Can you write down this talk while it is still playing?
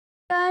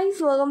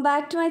Guys, welcome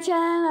back to my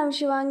channel. I'm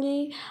Subhangi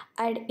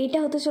আর এটা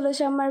হতে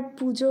চলেছে আমার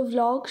পুজো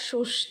ব্লগ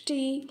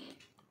ষষ্ঠী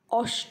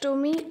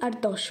অষ্টমী আর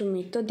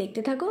দশমী। তো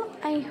দেখতে থাকো,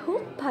 আই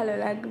হোপ ভালো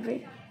লাগবে।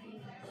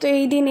 তো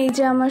এই দিন এই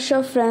যে আমার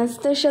সব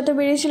ফ্রেন্ডসদের সাথে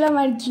বেরিয়েছিলাম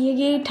আর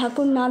গিয়ে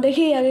ঠাকুর না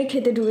দেখেই আগে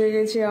খেতে ঢুকে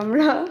গেছি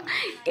আমরা।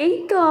 এই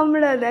তো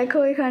আমরা দেখো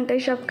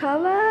এখানটায় সব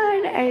খাবার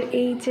আর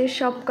এই যে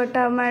সব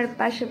কটা আমার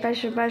পাশে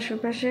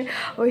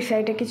ওই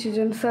সাইডে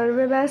কিছুজন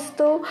সার্ভে ব্যস্ত।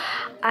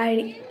 আর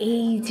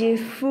এই যে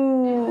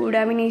ফুড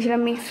আমি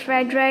নিয়েছিলাম মিক্সড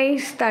ফ্রাইড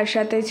রাইস, তার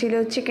সাথে ছিল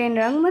চিকেন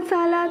রং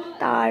মশালা।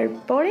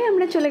 তারপরে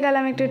আমরা চলে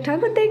গেলাম একটু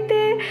ঠাকুর দেখতে।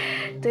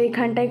 তো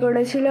এখানটায়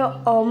করেছিল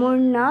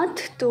অমরনাথ,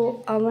 তো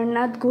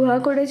অমরনাথ গুহা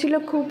করেছিল,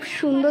 খুব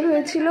সুন্দর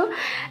হয়েছিল,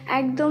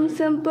 একদম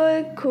সিম্পল,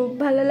 খুব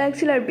ভালো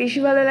লাগছিল। আর বেশি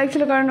ভালো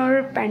লাগছিল কারণ ওর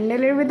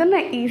প্যান্ডেলের ভিতর না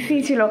এসি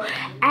ছিল,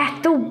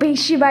 এত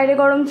বেশি বাইরে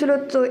গরম ছিল,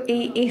 তো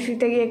এই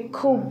এসিতে গিয়ে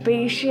খুব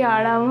বেশি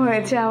আরাম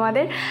হয়েছে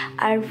আমাদের।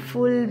 আর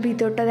ফুল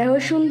ভিতরটা দেখো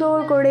সুন্দর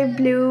করে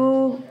ব্লু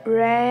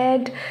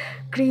রেড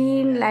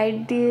গ্রিন লাইট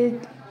দিয়ে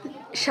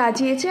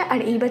সাজিয়েছে। আর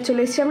এইবার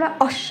চলে এসেছি আমরা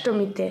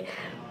অষ্টমীতে।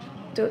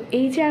 তো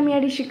এই যে আমি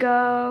আর ঋষিকা,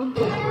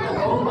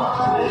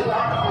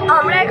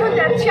 আমরা এখন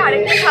যাচ্ছি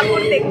আরেকটা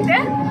ঠাকুর দেখতে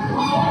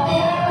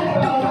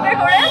টুকটুকে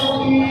করে।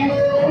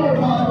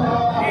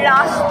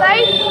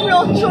 রাস্তায়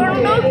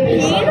প্রচণ্ড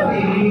ভিড়।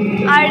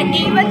 আর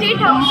এইবার যে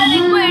ঠাকুরটা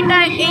দেখবো এটা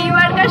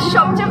এইবারকার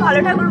সবচেয়ে ভালো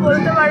ঠাকুর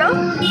বলতে পারো।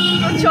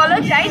 তো চলো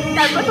যাই,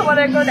 তারপর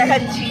তোমাদেরকেও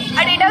দেখাচ্ছি।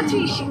 আর এটা হচ্ছে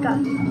ঋষিকা,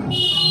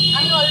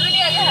 আমি অলরেডি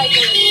আগে হাই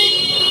করেছি,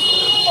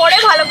 পরে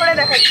ভালো করে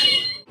দেখাচ্ছি।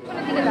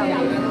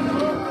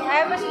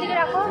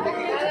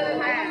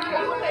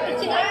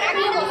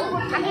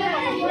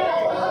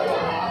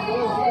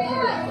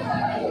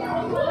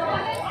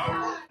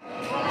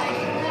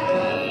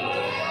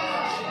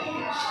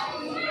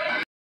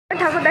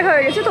 ঠাকুর দেখা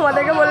হয়ে গেছে,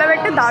 তোমাদেরকে বললাম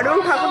একটা দারুণ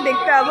ঠাকুর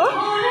দেখতে যাবো,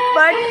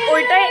 বাট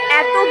ওইটাই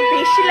এত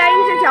বেশি লাইন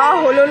যে যাওয়া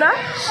হলো না।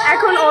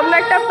 এখন অন্য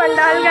একটা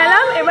প্যান্ডাল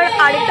গেলাম, এবার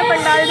আরেকটা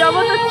প্যান্ডাল যাবো।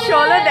 তো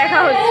চলো দেখা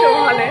হচ্ছে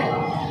ওখানে।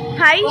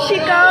 হাই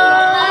শিকা,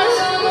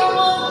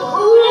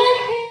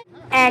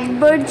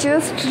 একবার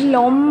জাস্ট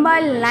লম্বা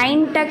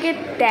লাইনটাকে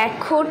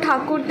দেখো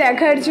ঠাকুর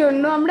দেখার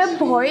জন্য, আমরা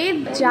ভয়ে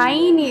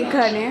যাইনি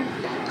এখানে।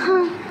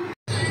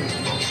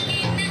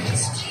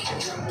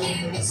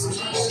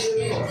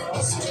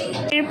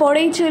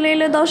 এরপরেই চলে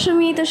এলো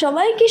দশমী, তো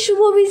সবাইকে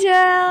শুভ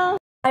বিজয়া।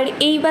 আর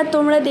এইবার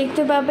তোমরা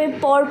দেখতে পাবে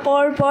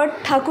পর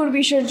ঠাকুর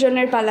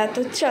বিসর্জনের পালা।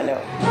 তো চলো।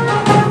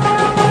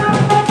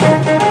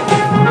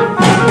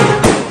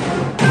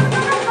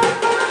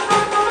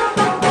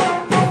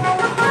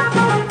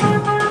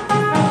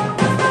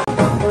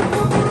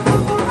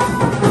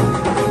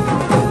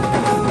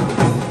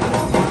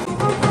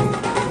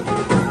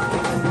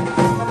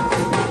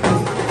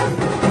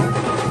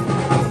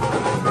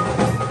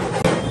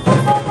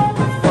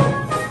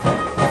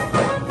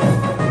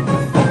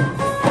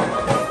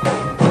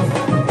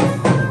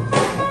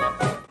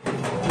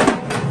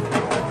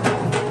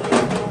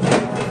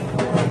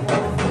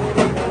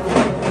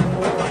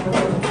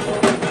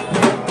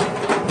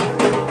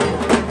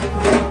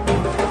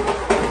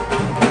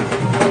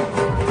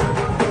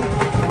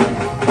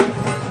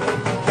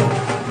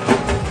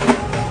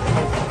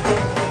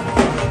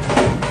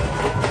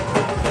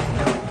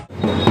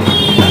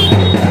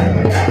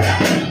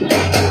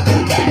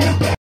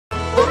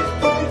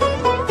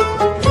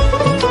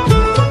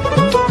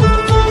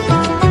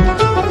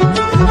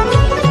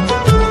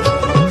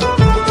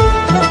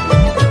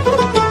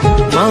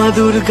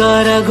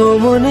 দুর্গার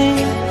আগমনে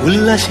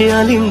উল্লাসে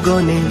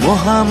আলিঙ্গনে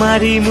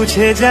মহামারী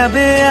মুছে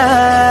যাবে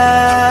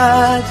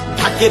আজ।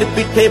 ঢাকের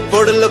পিঠে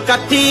পড়লো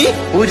কাঠি,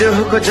 পুজো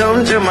হোক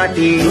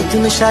জমজমাটি,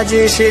 নতুন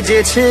সাজে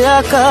সেজেছে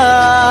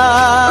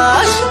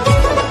আকাশ।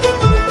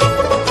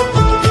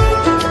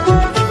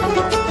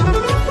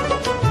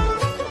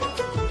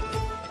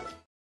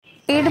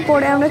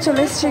 এরপরে আমরা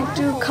চলে এসেছি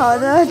একটু খাওয়া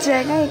দাওয়ার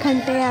জায়গায়।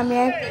 এখানটায় আমি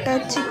একটা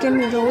চিকেন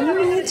রোল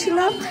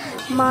নিয়েছিলাম,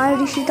 মা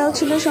ঋষিতাও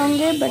ছিল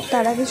সঙ্গে, বাট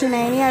তারা কিছু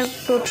নেয়নি। আর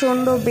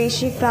প্রচণ্ড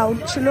বেশি ক্রাউড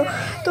ছিল,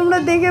 তোমরা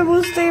দেখে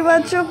বুঝতেই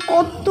পারছো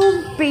কত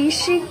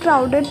বেশি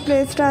ক্রাউডেড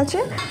প্লেসটা আছে।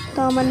 তো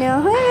আমার নেওয়া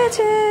হয়ে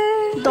গেছে।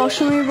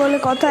 দশমী বলে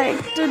কথা,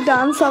 একটু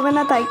ডান্স হবে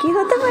না তাই কি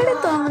হতে পারে।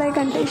 তো আমরা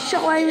এখানটায়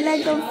সবাই মিলে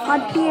একদম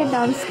ফাটিয়ে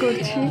ডান্স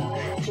করছি।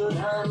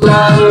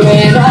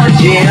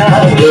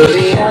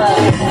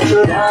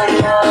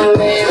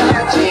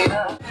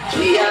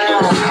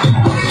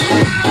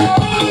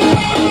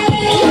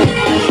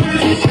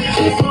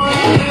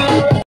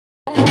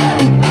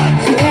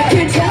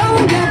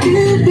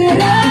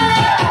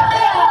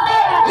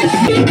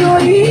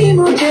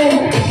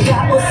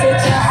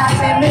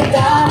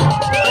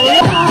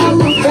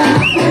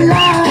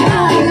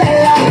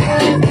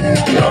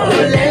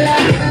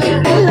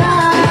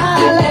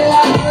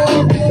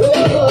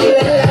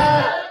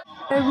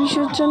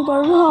 বিসর্জন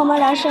পর্ব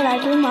আমার আসার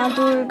আগে মা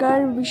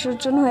দুর্গার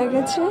বিসর্জন হয়ে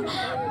গেছে।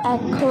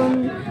 এখন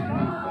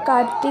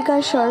কার্তিক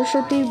আর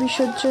সরস্বতীর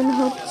বিসর্জন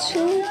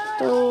হচ্ছে।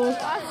 তো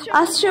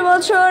আসছে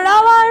বছর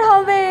আবার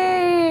হবে,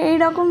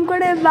 এইরকম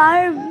করে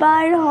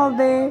বারবার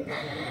হবে।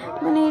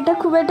 মানে এটা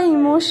খুব একটা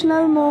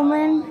ইমোশনাল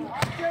মোমেন্ট।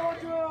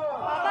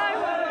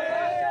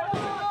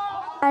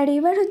 আর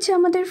এবার হচ্ছে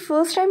আমাদের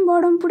ফার্স্ট টাইম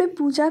বহরমপুরে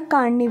পূজা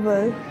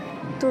কার্নিভাল।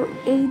 তো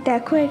এই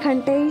দেখো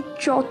এখানটায়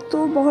যত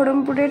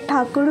বহরমপুরের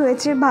ঠাকুর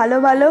হয়েছে ভালো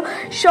ভালো,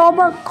 সব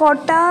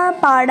কটা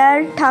পাড়ার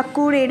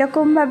ঠাকুর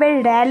এরকমভাবে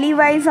র্যালি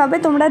ওয়াইজ হবে,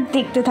 তোমরা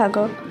দেখতে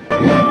থাকো।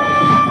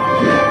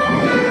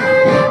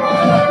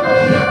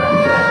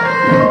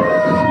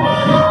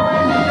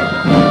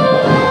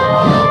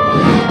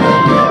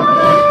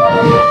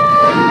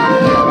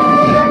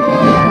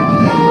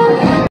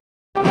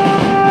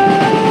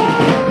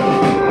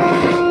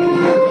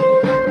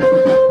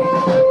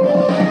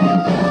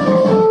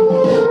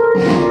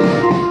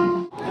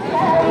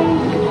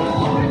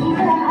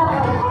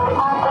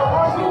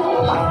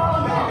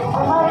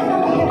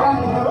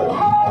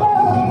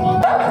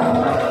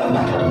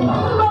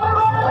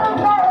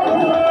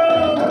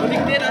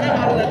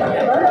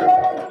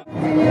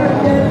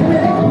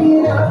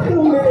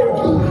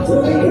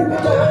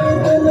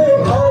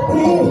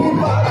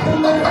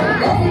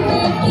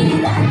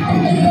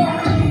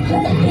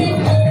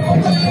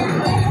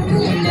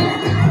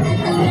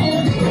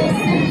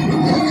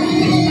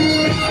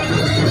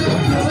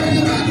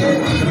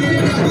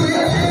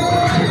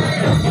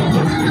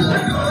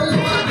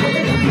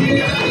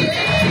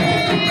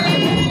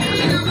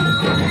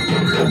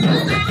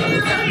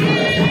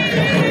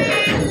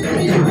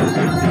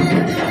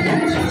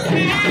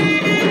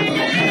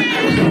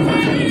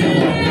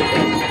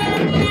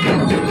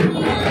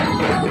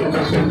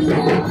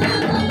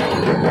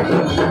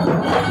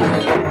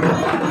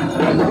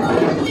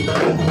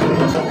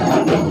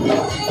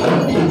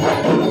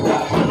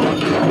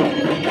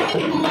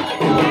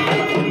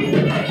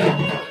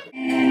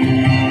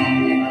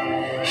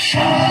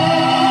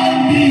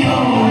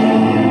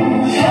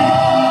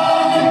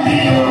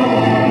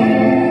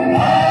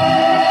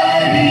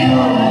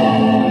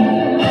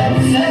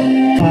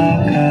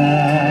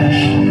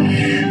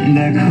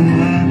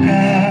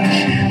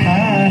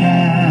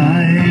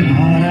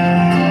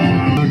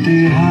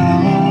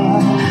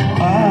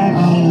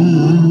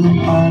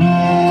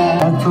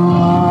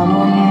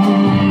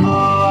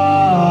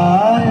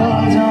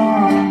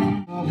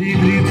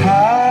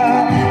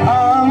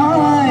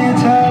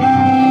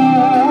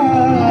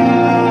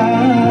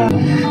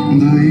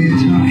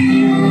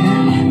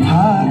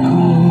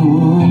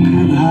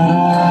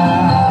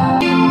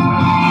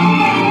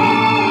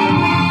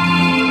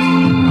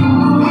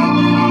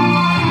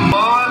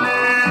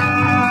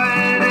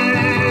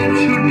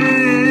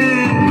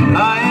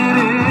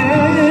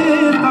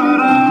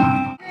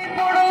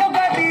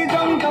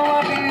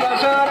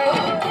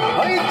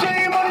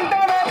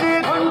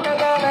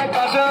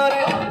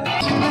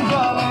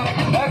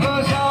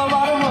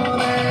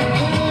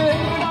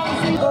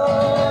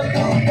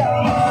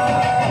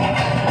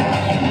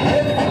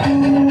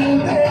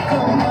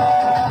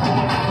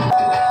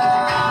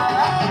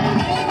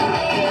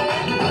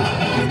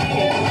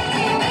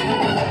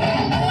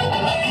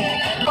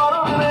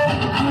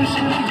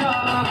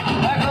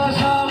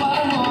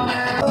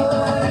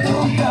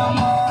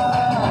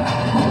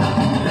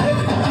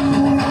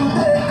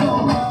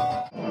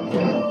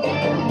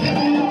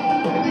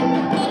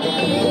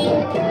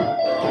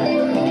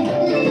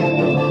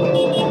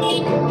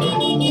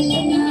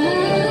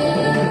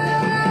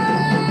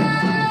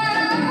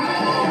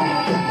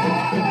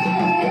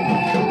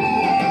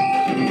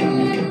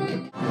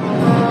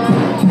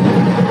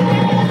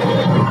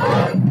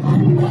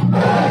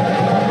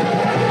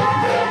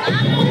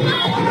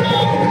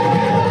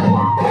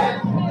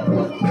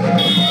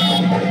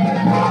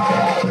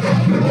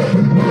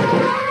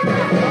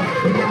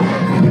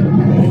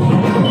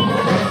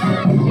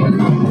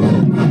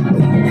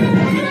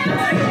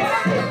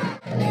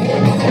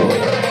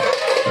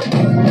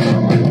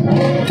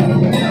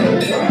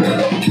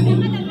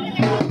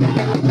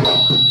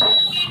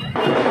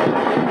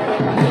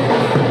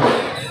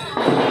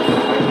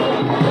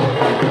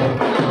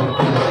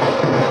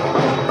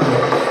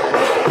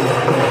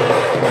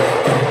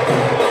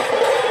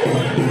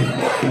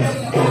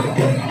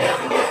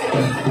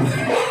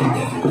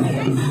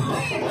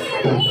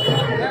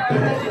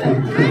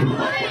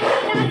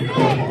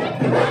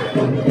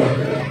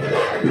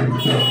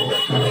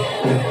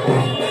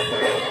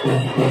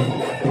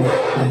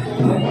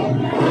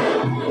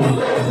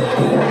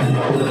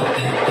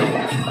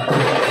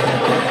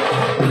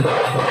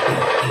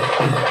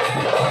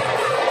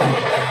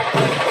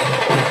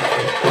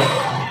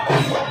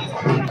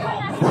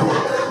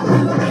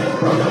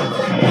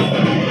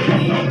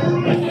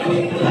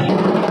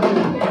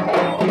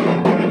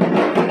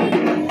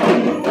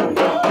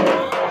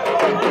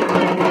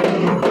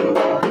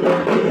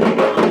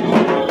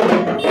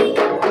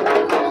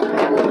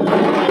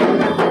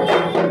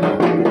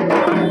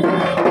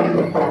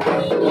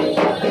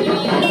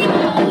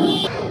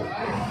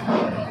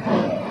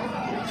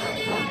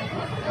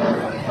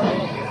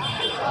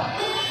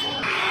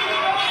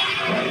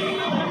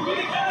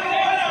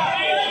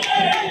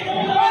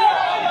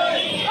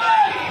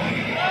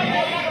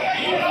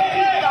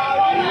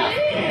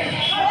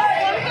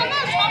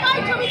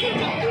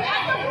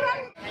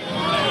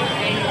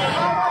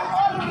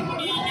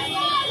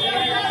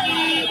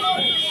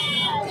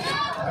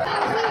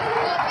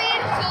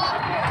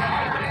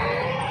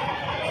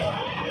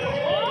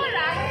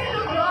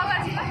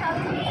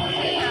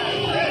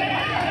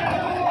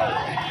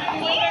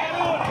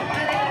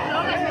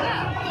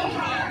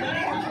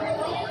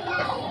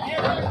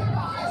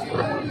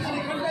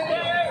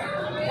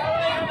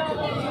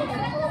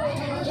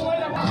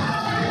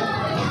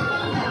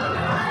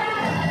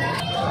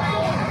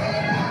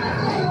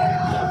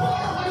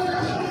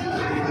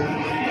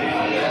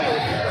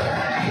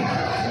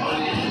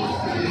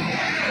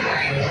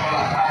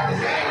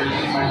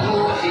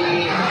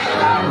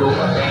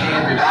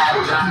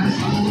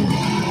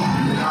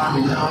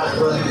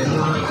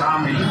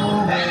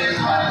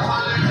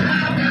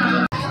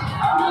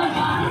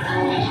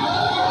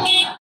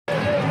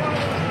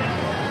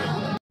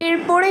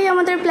 এরপরেই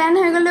আমাদের প্ল্যান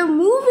হয়ে গেল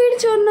মুভির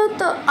জন্য।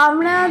 তো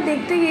আমরা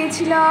দেখতে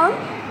গিয়েছিলাম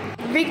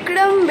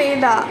বিক্রম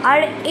বেদা, আর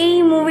এই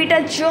মুভিটা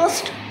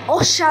জাস্ট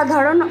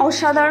অসাধারণ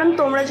অসাধারণ।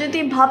 তোমরা যদি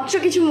ভাবছো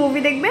কিছু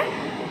মুভি দেখবে,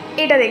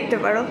 এটা দেখতে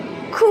পারো,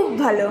 খুব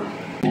ভালো।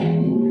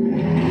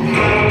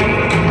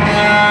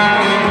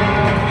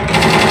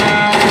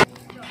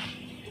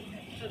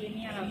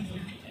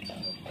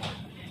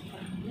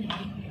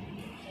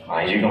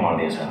 आईजी को मार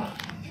दिया सर,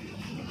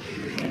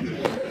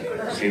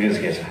 सीरियस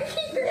केस है।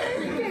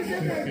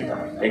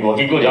 एक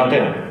वकील को जानते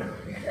हैं,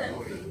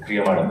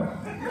 प्रिया मैडम,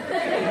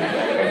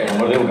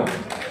 नंबर देगा।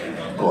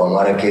 वो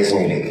हमारा केस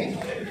नहीं लेगी।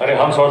 अरे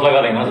हम शॉट लगा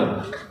देंगे ना सर।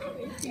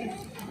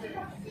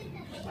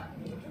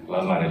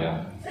 लव मैरिज है,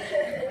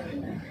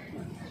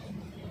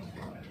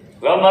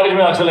 लव मैरिज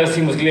में अक्सर ऐसी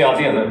मुश्किलें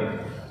आती हैं सर।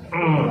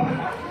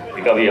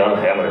 इसका भी याद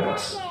है मेरे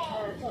पास,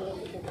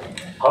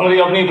 हमारी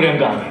अपनी प्रेम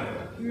कहानी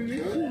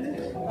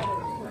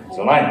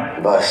सुनाए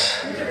बस,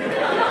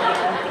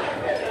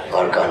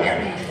 और कहानियां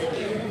नहीं।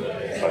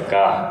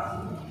 पक्का।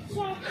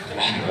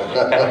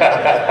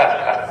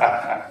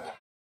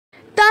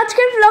 তো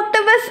আজকের ব্লগটা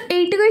বাস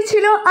এইটুকুই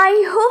ছিল। আই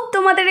হোপ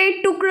তোমাদের এই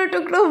টুকরো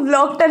টুকরো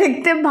ব্লগটা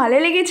দেখতে ভালো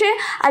লেগেছে।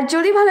 আর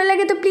যদি ভালো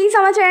লাগে তো প্লিজ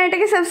আমার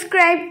চ্যানেলটাকে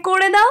সাবস্ক্রাইব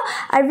করে দাও,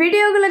 আর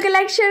ভিডিওগুলোকে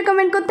লাইক শেয়ার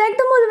কমেন্ট করতে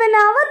একদম ভুলবে না।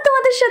 আবার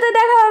তোমাদের সাথে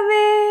দেখা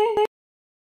হবে।